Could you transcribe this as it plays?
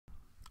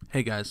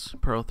Hey guys,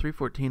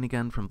 Pearl314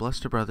 again from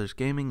Blessed Brothers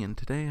Gaming, and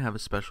today I have a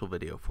special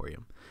video for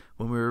you.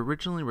 When we were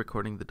originally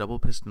recording the Double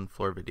Piston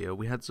floor video,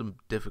 we had some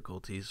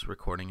difficulties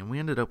recording and we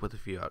ended up with a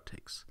few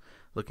outtakes.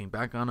 Looking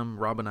back on them,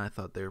 Rob and I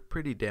thought they were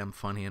pretty damn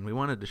funny and we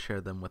wanted to share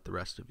them with the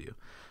rest of you.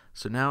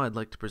 So now I'd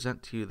like to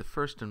present to you the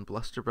first in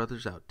Blessed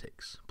Brothers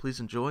outtakes. Please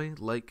enjoy,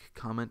 like,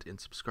 comment,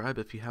 and subscribe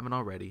if you haven't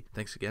already.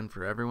 Thanks again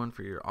for everyone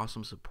for your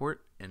awesome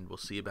support, and we'll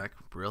see you back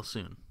real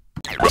soon.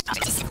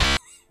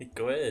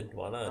 Go ahead,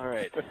 why not?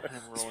 Alright, I'm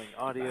rolling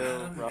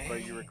audio. Rob, are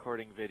you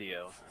recording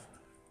video?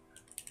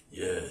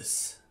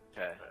 Yes.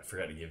 Okay. I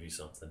forgot to give you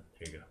something.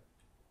 Here you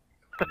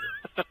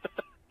go.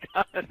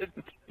 God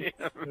damn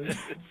it.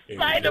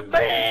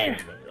 Spider-Man!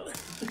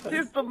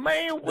 He's the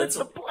man with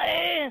the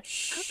plan!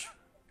 Shh.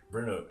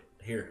 Bruno,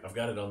 here, I've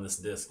got it on this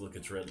disc. Look,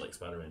 it's red like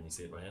Spider-Man. You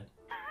see it in my hand?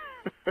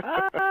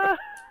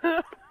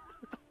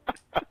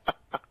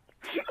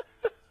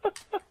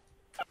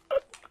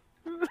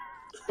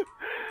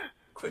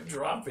 Quit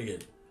dropping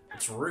it.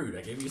 It's rude.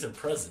 I gave you some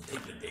present.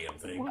 Take the damn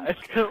thing. I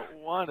don't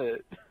want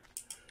it.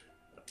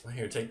 Well,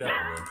 here, take that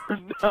one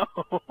then. No,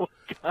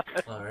 God.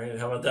 Alright,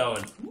 how about that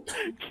one?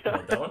 How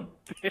about that one?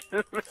 Damn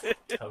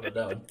it. How about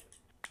that one?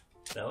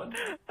 That one?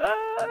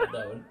 How about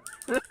that one?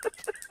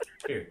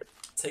 Here,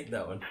 take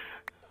that one.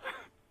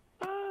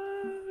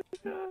 Oh,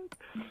 God.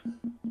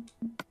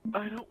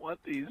 I don't want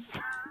these.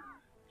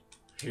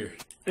 Here,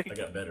 I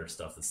got better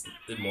stuff that's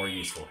more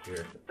useful.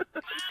 Here.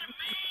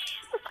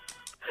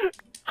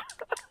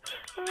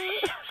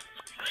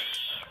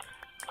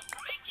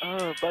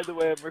 Oh, by the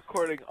way, I'm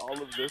recording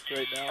all of this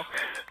right now.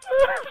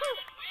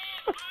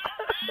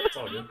 It's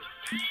all good.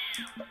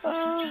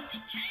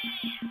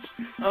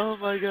 Oh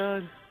my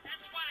God.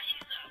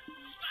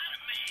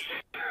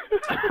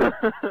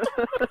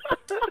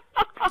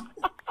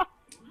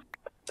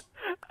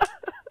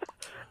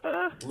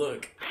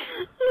 Look.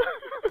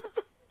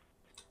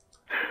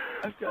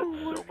 I've got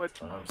so much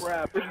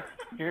crap in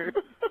here.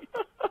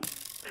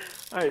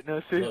 Alright,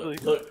 no, seriously.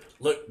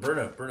 Look,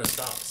 Bruno,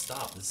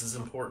 stop. This is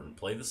important.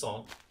 Play the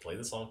song. Play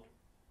the song.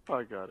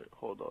 I got it.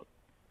 Hold on.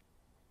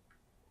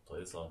 Play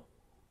the song.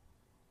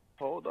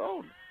 Hold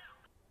on.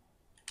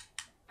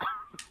 I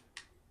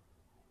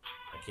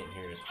can't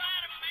hear it.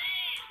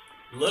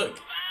 Look,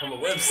 I'm a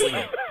web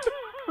slinger.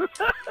 Oh,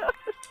 God.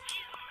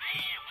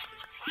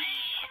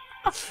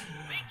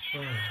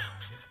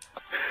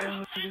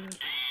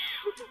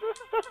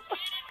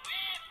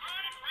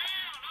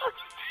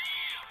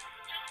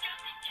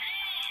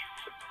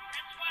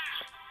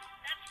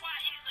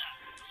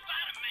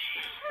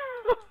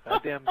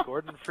 Goddamn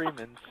Gordon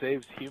Freeman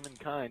saves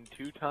humankind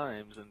 2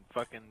 times and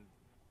fucking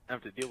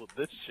have to deal with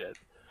this shit.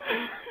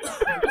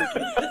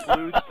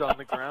 Flutes on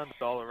the ground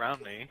all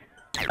around me.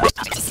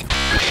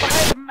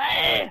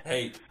 Spider-Man!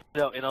 Hey,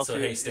 no, and also, so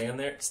hey, stand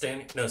there.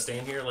 Stand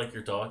here like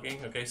you're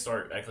talking. Okay,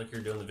 start. Act like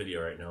you're doing the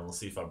video right now, and we'll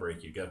see if I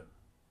break you. Go.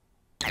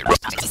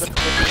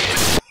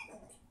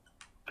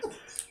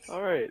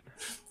 Alright.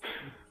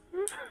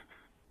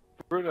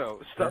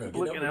 Bruno, stop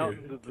looking out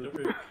into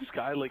the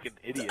sky like an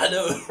idiot. I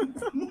know.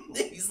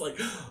 He's like,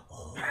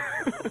 oh.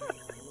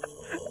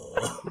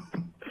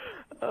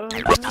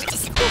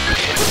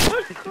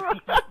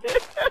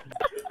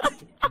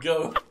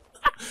 Go.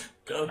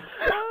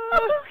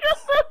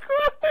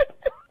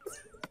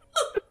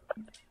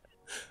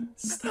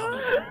 Stop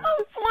it.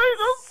 I'm playing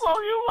a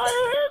song in my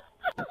head.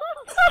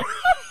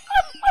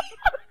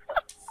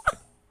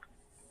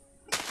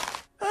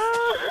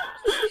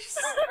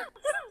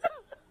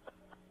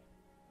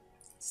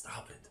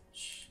 Stop it.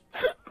 Shh. I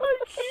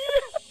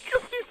can't,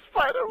 because he's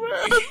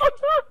Spider-Man.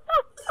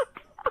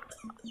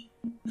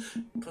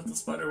 Put the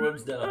spider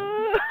webs down.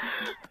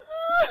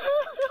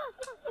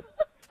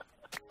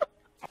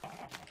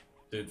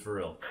 Dude, for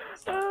real.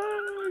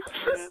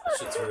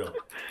 Shit's real.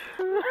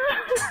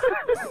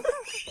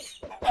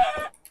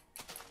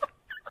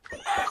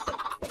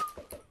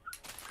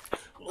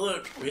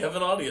 Look, we have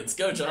an audience.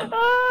 Go, John.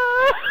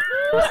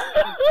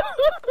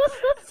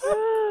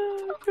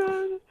 Oh,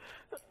 God.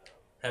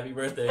 Happy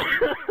birthday.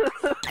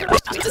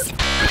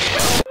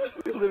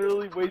 We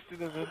literally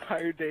wasted an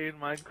entire day in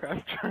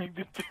Minecraft trying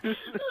to do this.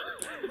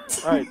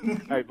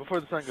 Alright, before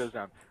the sun goes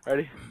down.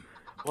 Ready?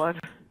 1,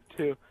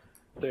 2,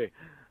 3.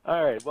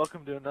 Alright,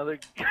 welcome to another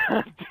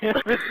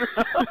goddamn it.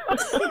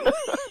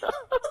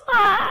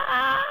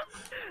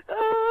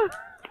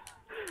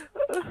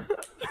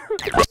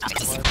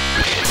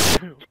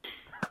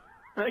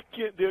 I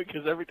can't do it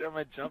because every time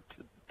I jump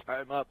to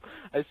time up,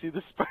 I see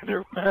the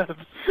spider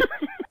webs.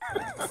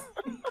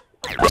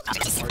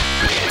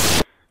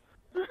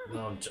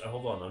 No,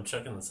 hold on, I'm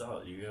checking this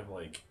out. You have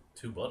like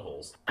 2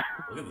 buttholes.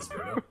 Look at this,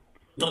 Bruno.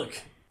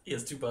 Look, he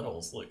has 2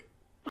 buttholes. Look.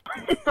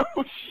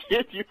 Oh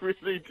shit, you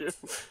really do.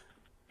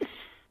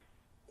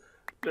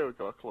 There we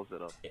go, I'll close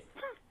it up.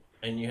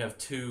 And you have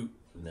 2.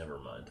 Never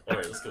mind.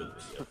 Alright, let's go to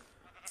the video.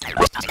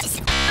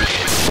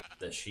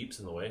 That sheep's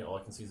in the way. All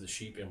I can see is a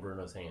sheep in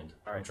Bruno's hand.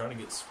 Right. I'm trying to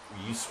get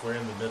you square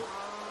in the middle.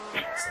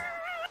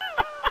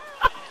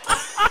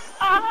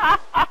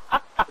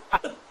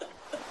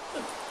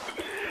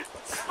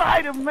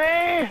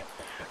 Spider-Man!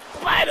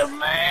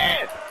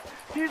 Spider-Man!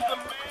 He's the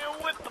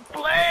man with the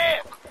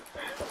plan!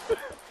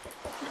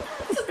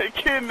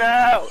 Take it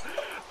now!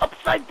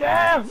 Upside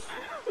down!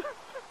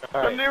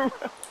 Alright.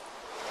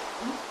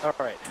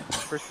 Alright,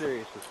 we're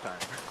serious this time.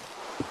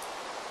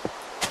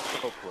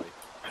 Hopefully.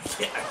 I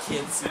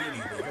can't see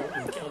anything.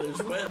 Holy cow,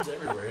 there's webs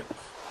everywhere.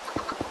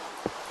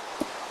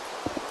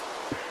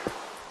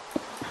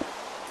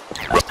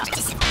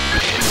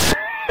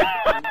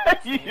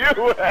 You!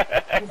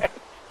 I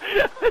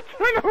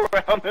turn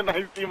around and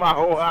I see my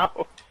whole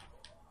house.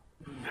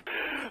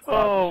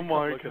 Oh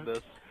my Look at god.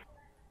 this.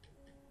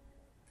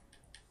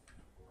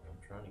 I'm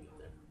trying to get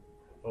there.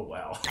 Oh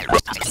wow.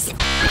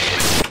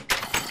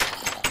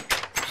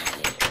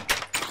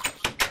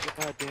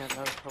 God damn, that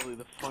was probably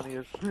the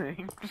funniest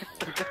thing.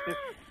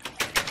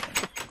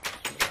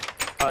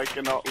 I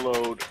cannot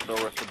load the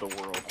rest of the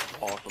world.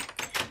 Awesome.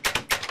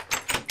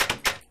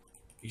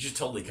 You should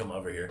totally come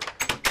over here.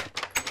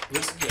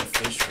 Looks like you have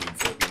fish food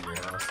floating in your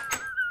house.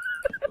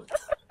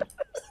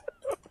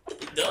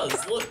 It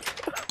does, look.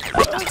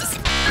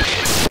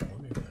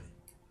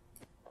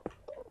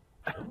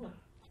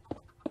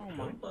 Oh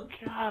my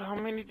god, how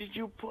many did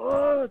you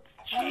put?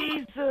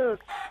 Jesus!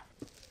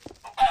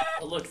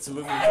 Oh look, it's a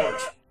moving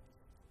torch.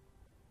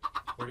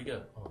 Where'd he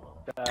go? Oh.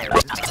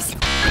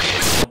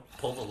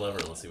 Pull the lever,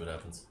 let's see what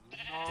happens. Do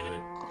it, I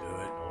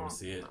wanna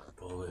see it.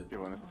 Pull it. You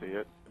wanna see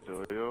it?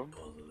 Do you?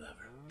 Pull the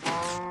lever.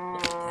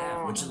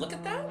 Yeah, would you look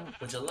at that?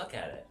 Would you look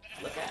at it?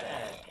 Look at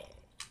it.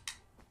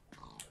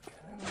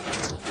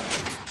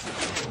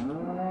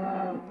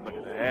 Look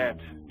at that.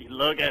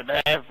 Look at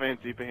that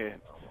fancy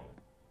pants.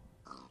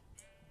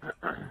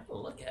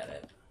 Look at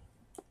it.